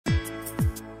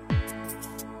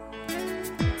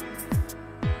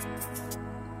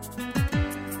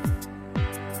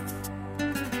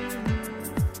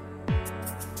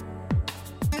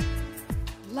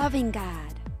loving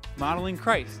God, modeling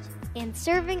Christ, and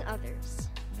serving others.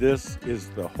 This is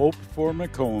the Hope for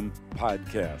Macomb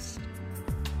podcast.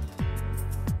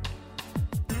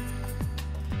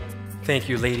 Thank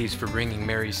you, ladies, for bringing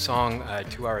Mary's song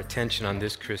to our attention on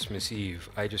this Christmas Eve.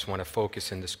 I just want to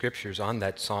focus in the scriptures on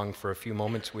that song for a few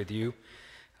moments with you.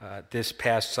 This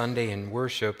past Sunday in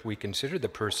worship, we considered the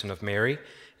person of Mary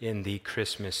in the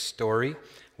Christmas story.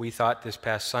 We thought this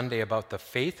past Sunday about the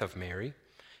faith of Mary.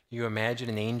 You imagine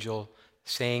an angel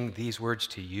saying these words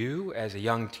to you as a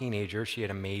young teenager. She had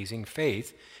amazing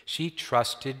faith. She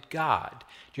trusted God.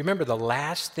 Do you remember the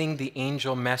last thing the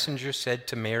angel messenger said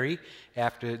to Mary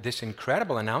after this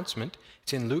incredible announcement?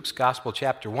 It's in Luke's Gospel,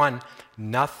 chapter 1.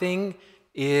 Nothing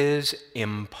is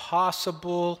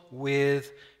impossible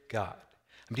with God.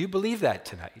 Do you believe that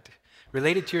tonight?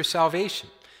 Related to your salvation.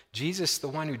 Jesus, the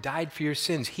one who died for your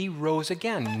sins, he rose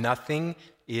again. Nothing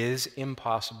is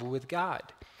impossible with God.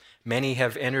 Many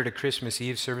have entered a Christmas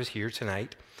Eve service here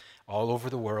tonight, all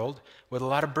over the world, with a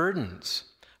lot of burdens,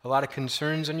 a lot of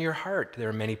concerns on your heart. There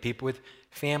are many people with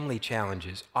family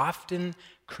challenges. Often,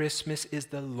 Christmas is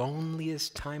the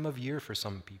loneliest time of year for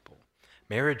some people.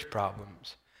 Marriage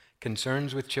problems,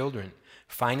 concerns with children,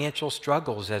 financial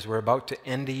struggles as we're about to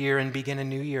end a year and begin a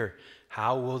new year.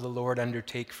 How will the Lord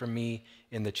undertake for me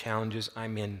in the challenges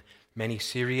I'm in? Many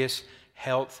serious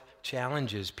health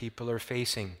challenges people are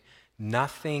facing.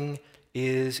 Nothing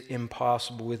is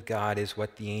impossible with God is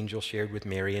what the angel shared with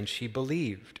Mary, and she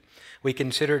believed. We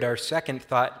considered our second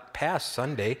thought past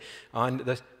Sunday on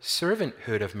the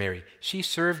servanthood of Mary. She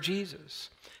served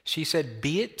Jesus. She said,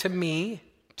 "Be it to me,"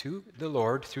 to the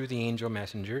Lord through the angel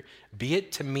messenger, "be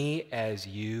it to me as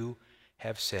you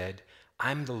have said."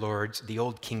 I'm the Lord's, the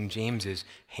old King James's,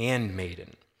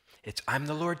 handmaiden. I'm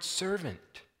the Lord's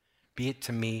servant. Be it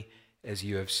to me as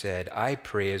you have said. I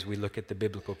pray as we look at the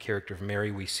biblical character of Mary,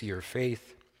 we see her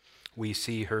faith, we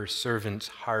see her servant's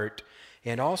heart,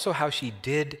 and also how she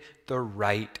did the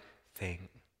right thing.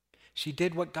 She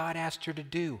did what God asked her to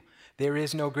do. There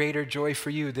is no greater joy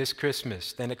for you this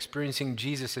Christmas than experiencing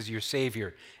Jesus as your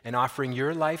Savior and offering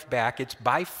your life back. It's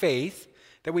by faith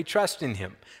that we trust in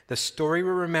him. The story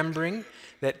we're remembering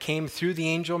that came through the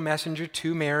angel messenger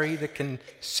to Mary, the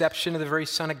conception of the very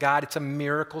Son of God, it's a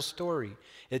miracle story.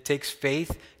 It takes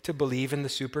faith to believe in the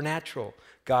supernatural,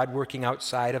 God working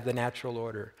outside of the natural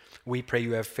order. We pray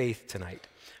you have faith tonight.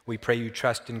 We pray you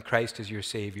trust in Christ as your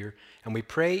Savior. And we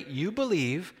pray you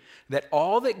believe that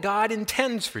all that God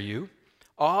intends for you,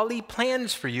 all he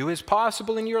plans for you is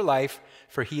possible in your life,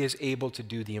 for he is able to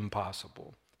do the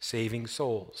impossible. Saving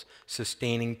souls,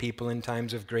 sustaining people in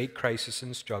times of great crisis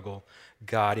and struggle.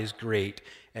 God is great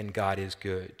and God is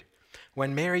good.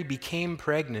 When Mary became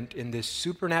pregnant in this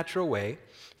supernatural way,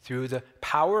 through the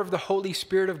power of the Holy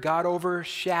Spirit of God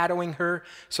overshadowing her,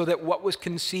 so that what was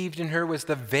conceived in her was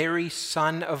the very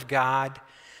Son of God,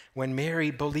 when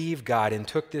Mary believed God and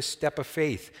took this step of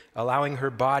faith, allowing her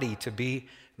body to be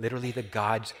literally the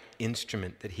God's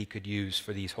instrument that he could use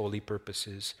for these holy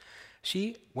purposes,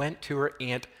 she went to her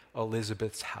Aunt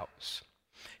Elizabeth's house.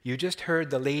 You just heard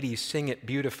the ladies sing it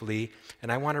beautifully,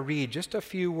 and I want to read just a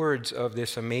few words of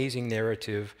this amazing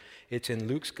narrative. It's in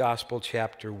Luke's Gospel,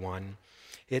 chapter 1.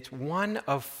 It's one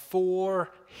of 4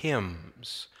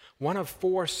 hymns, one of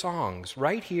 4 songs,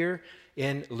 right here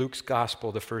in Luke's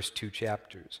Gospel, the first 2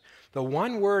 chapters. The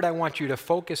one word I want you to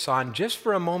focus on just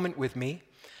for a moment with me,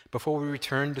 before we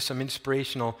return to some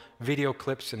inspirational video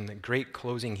clips and the great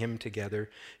closing hymn together,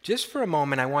 just for a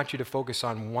moment, I want you to focus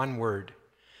on one word: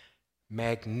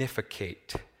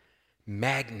 magnificate,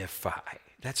 magnify.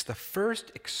 That's the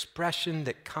first expression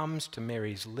that comes to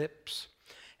Mary's lips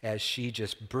as she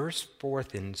just bursts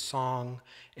forth in song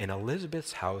in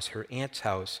Elizabeth's house, her aunt's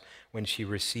house, when she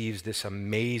receives this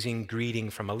amazing greeting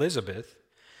from Elizabeth,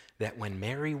 that when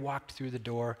Mary walked through the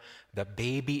door, the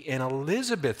baby in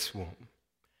Elizabeth's womb,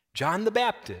 John the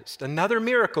Baptist, another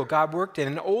miracle God worked in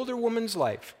an older woman's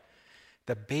life.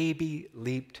 The baby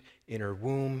leaped in her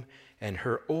womb, and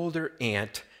her older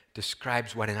aunt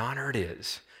describes what an honor it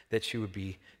is that she would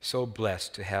be so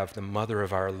blessed to have the mother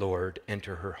of our Lord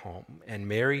enter her home. And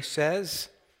Mary says,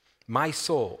 "My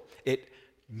soul, it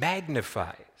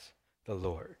magnifies the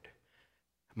Lord.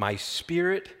 My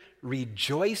spirit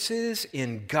rejoices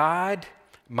in God,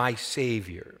 my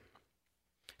Savior,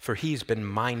 for he's been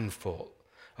mindful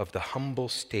of the humble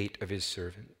state of his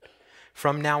servant.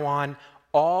 From now on,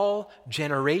 all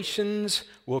generations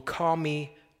will call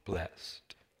me blessed.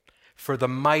 For the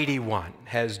Mighty One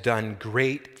has done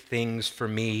great things for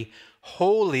me.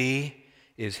 Holy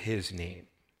is his name.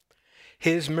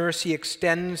 His mercy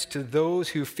extends to those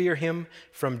who fear him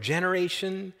from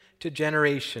generation to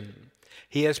generation.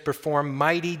 He has performed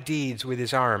mighty deeds with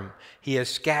his arm. He has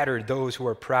scattered those who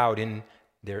are proud in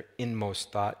their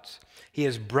inmost thoughts. He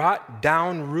has brought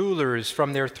down rulers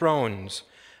from their thrones,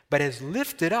 but has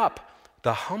lifted up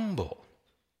the humble.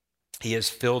 He has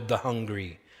filled the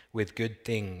hungry with good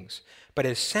things, but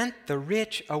has sent the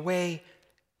rich away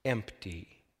empty.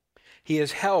 He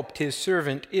has helped his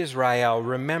servant Israel,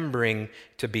 remembering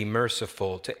to be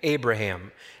merciful to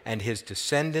Abraham and his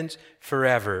descendants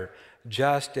forever,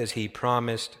 just as he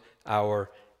promised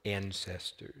our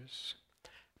ancestors.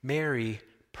 Mary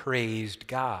praised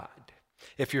God.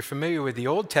 If you're familiar with the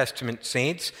Old Testament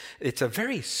saints, it's a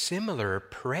very similar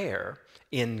prayer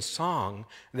in song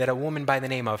that a woman by the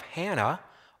name of Hannah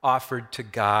offered to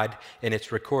God, and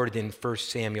it's recorded in 1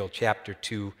 Samuel chapter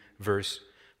 2, verse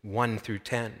 1 through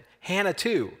 10. Hannah,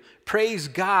 too,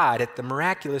 praised God at the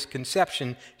miraculous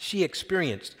conception she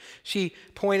experienced. She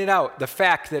pointed out the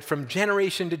fact that from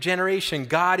generation to generation,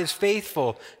 God is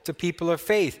faithful to people of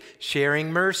faith,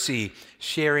 sharing mercy,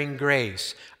 sharing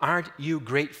grace. Aren't you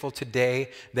grateful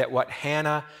today that what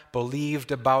Hannah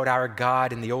believed about our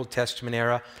God in the Old Testament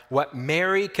era, what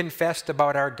Mary confessed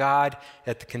about our God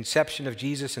at the conception of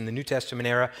Jesus in the New Testament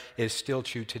era, is still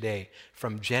true today?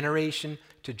 From generation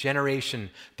to generation,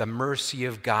 the mercy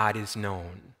of God is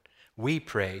known. We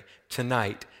pray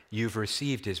tonight you've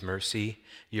received his mercy,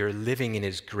 you're living in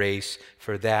his grace,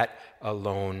 for that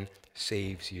alone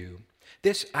saves you.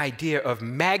 This idea of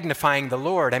magnifying the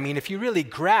Lord, I mean, if you really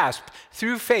grasp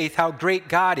through faith how great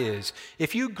God is,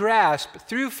 if you grasp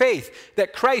through faith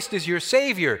that Christ is your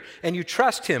Savior and you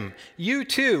trust him, you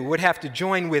too would have to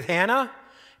join with Hannah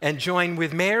and join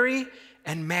with Mary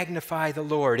and magnify the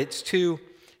Lord. It's to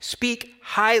speak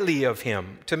highly of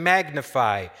him, to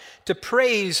magnify, to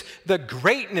praise the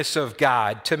greatness of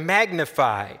God, to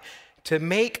magnify, to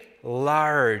make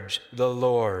large the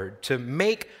Lord, to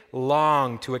make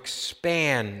long, to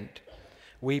expand.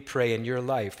 We pray in your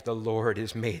life the Lord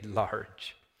is made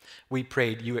large. We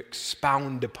prayed you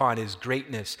expound upon his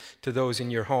greatness to those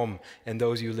in your home and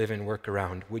those you live and work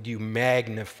around. Would you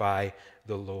magnify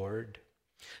the Lord?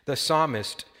 The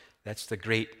psalmist, that's the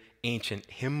great ancient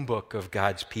hymn book of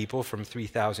God's people from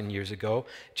 3,000 years ago.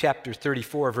 Chapter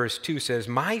 34, verse 2 says,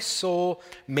 "My soul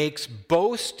makes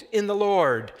boast in the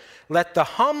Lord. Let the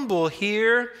humble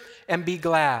hear and be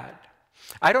glad."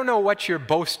 I don't know what you're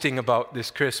boasting about this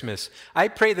Christmas. I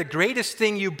pray the greatest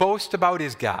thing you boast about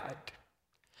is God.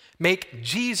 Make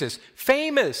Jesus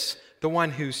famous, the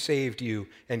one who saved you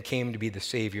and came to be the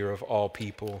Savior of all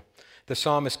people. The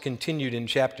psalmist continued in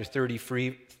chapter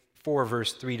 34,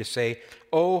 verse 3 to say,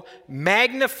 "Oh,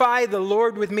 magnify the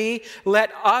Lord with me.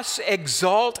 Let us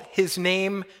exalt his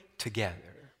name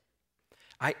together."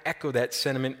 I echo that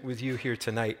sentiment with you here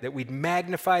tonight, that we'd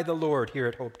magnify the Lord here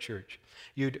at Hope Church.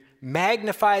 You'd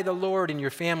magnify the Lord in your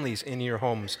families, in your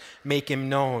homes. Make him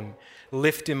known.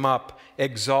 Lift him up.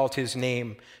 Exalt his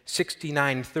name.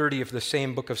 69:30 of the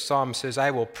same book of Psalms says,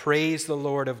 "I will praise the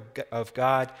Lord of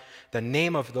God, the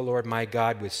name of the Lord my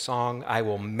God with song. I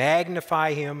will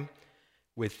magnify him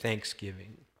with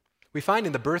thanksgiving." We find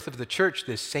in the birth of the church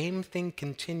this same thing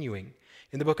continuing.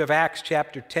 In the book of Acts,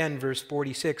 chapter 10, verse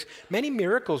 46, many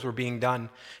miracles were being done.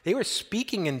 They were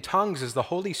speaking in tongues as the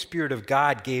Holy Spirit of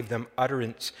God gave them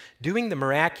utterance, doing the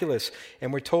miraculous,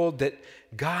 and we're told that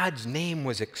God's name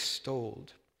was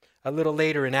extolled. A little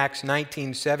later in Acts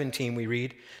 19:17, we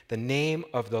read, "The name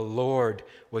of the Lord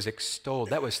was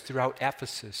extolled." That was throughout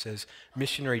Ephesus. As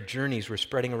missionary journeys were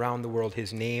spreading around the world,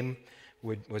 his name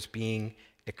was being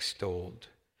extolled.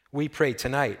 We pray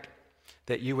tonight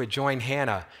that you would join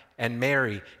Hannah and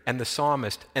Mary and the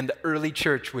psalmist and the early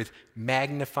church with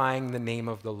magnifying the name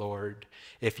of the Lord.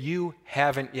 If you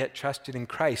haven't yet trusted in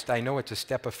Christ, I know it's a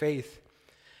step of faith.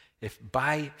 If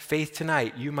by faith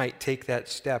tonight you might take that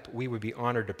step, we would be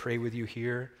honored to pray with you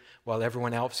here while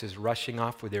everyone else is rushing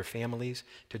off with their families,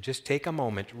 to just take a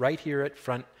moment right here at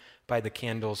front by the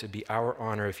candles. It'd be our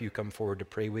honor if you come forward to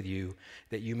pray with you,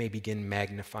 that you may begin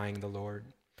magnifying the Lord.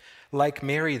 Like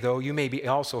Mary, though, you may be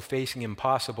also facing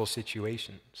impossible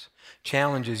situations,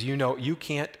 challenges you know you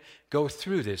can't go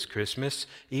through this Christmas,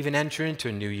 even enter into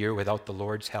a new year without the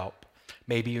Lord's help.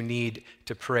 Maybe you need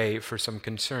to pray for some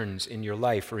concerns in your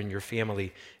life or in your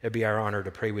family. It'd be our honor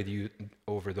to pray with you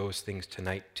over those things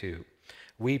tonight, too.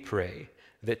 We pray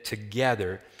that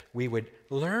together we would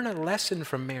learn a lesson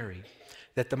from Mary,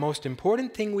 that the most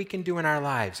important thing we can do in our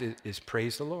lives is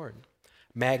praise the Lord,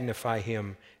 magnify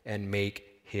him, and make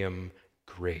him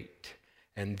great.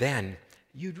 And then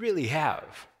you'd really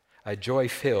have a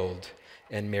joy-filled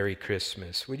and Merry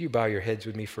Christmas. Would you bow your heads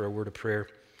with me for a word of prayer?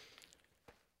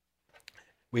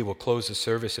 We will close the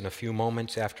service in a few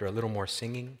moments after a little more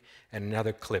singing and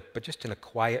another clip, but just in a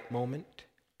quiet moment.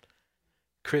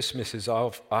 Christmas is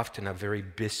often a very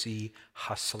busy,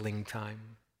 hustling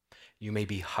time. You may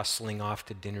be hustling off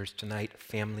to dinners tonight,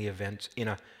 family events, in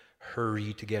a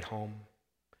hurry to get home.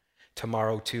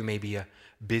 Tomorrow, too, may be a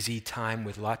busy time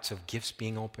with lots of gifts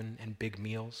being opened and big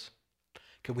meals.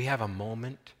 Could we have a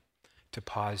moment to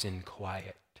pause in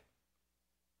quiet?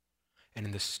 And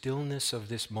in the stillness of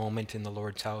this moment in the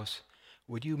Lord's house,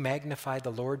 would you magnify the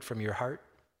Lord from your heart?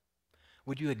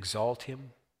 Would you exalt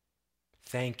him,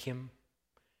 thank him,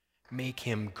 make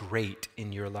him great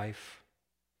in your life?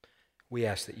 We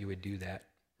ask that you would do that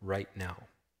right now.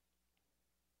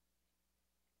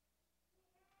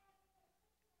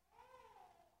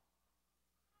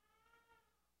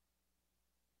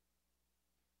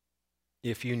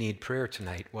 If you need prayer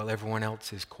tonight, while everyone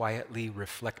else is quietly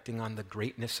reflecting on the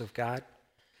greatness of God,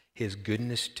 his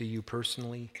goodness to you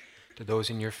personally, to those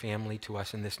in your family, to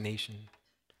us in this nation,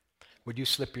 would you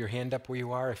slip your hand up where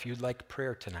you are if you'd like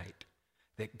prayer tonight,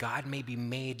 that God may be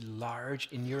made large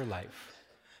in your life,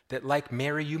 that like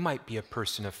Mary, you might be a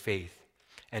person of faith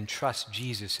and trust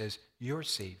Jesus as your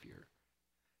Savior,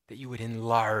 that you would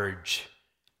enlarge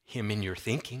him in your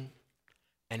thinking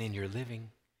and in your living,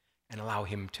 and allow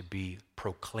him to be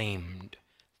proclaimed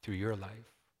through your life.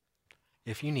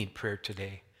 If you need prayer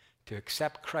today, to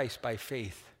accept Christ by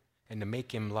faith and to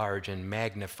make him large and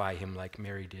magnify him like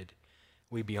Mary did,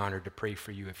 we'd be honored to pray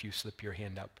for you if you slip your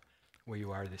hand up where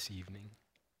you are this evening.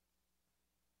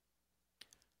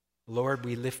 Lord,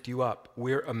 we lift you up.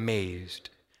 We're amazed,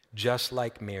 just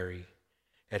like Mary,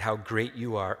 at how great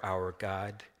you are, our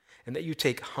God, and that you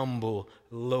take humble,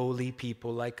 lowly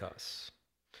people like us,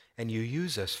 and you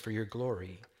use us for your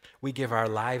glory. We give our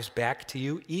lives back to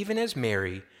you, even as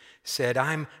Mary said,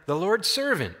 I'm the Lord's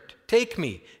servant. Take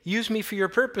me, use me for your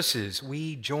purposes.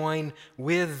 We join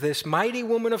with this mighty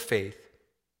woman of faith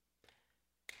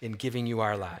in giving you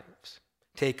our lives.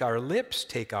 Take our lips,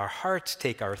 take our hearts,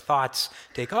 take our thoughts,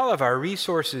 take all of our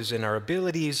resources and our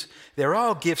abilities. They're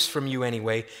all gifts from you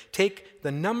anyway. Take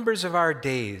the numbers of our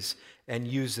days and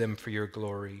use them for your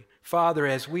glory. Father,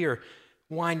 as we are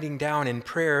winding down in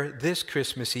prayer this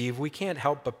Christmas Eve, we can't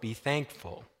help but be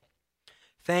thankful.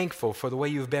 Thankful for the way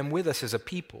you've been with us as a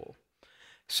people.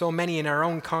 So many in our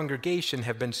own congregation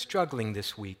have been struggling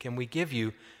this week, and we give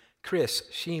you Chris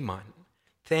Sheeman,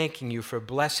 thanking you for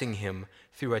blessing him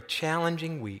through a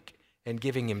challenging week and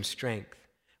giving him strength.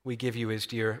 We give you his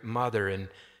dear mother and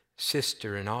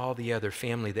sister and all the other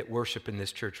family that worship in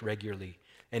this church regularly,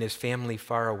 and his family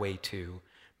far away too.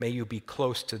 May you be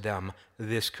close to them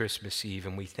this Christmas Eve,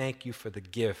 and we thank you for the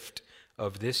gift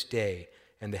of this day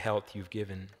and the health you've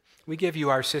given. We give you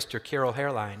our sister Carol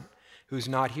Hairline, who's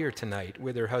not here tonight,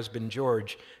 with her husband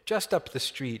George, just up the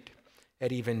street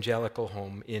at Evangelical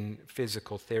Home in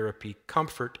physical therapy.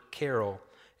 Comfort Carol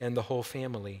and the whole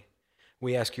family.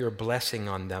 We ask your blessing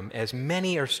on them, as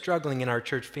many are struggling in our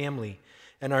church family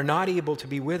and are not able to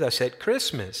be with us at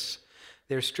Christmas.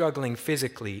 They're struggling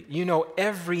physically. You know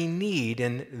every need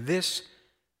in this,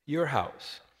 your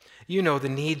house. You know the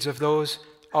needs of those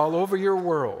all over your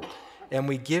world. And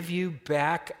we give you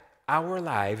back our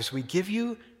lives. We give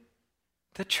you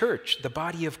the church, the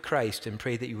body of Christ, and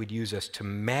pray that you would use us to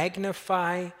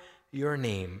magnify your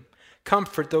name.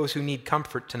 Comfort those who need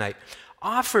comfort tonight.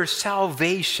 Offer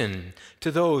salvation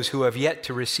to those who have yet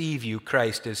to receive you,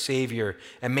 Christ, as Savior,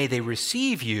 and may they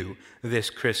receive you this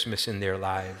Christmas in their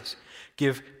lives.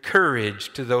 Give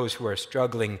courage to those who are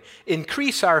struggling.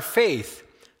 Increase our faith,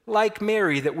 like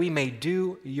Mary, that we may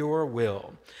do your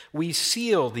will. We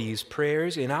seal these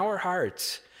prayers in our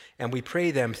hearts, and we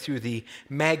pray them through the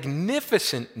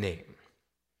magnificent name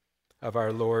of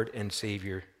our Lord and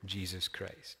Savior, Jesus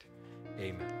Christ.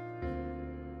 Amen.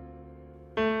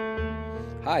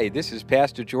 Hi, this is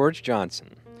Pastor George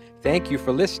Johnson. Thank you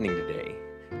for listening today.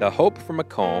 The hope for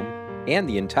Macomb and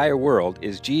the entire world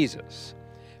is Jesus.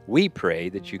 We pray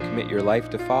that you commit your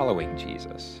life to following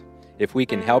Jesus. If we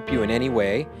can help you in any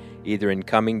way, either in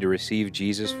coming to receive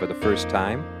Jesus for the first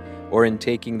time or in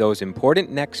taking those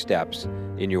important next steps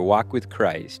in your walk with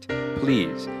Christ,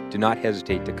 please do not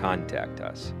hesitate to contact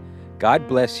us. God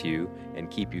bless you and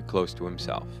keep you close to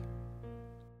himself.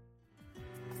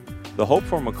 The Hope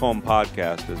for Macomb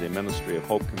podcast is a ministry of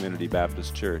Hope Community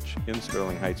Baptist Church in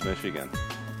Sterling Heights, Michigan.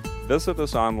 Visit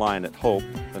us online at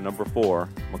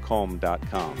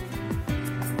hope4macomb.com.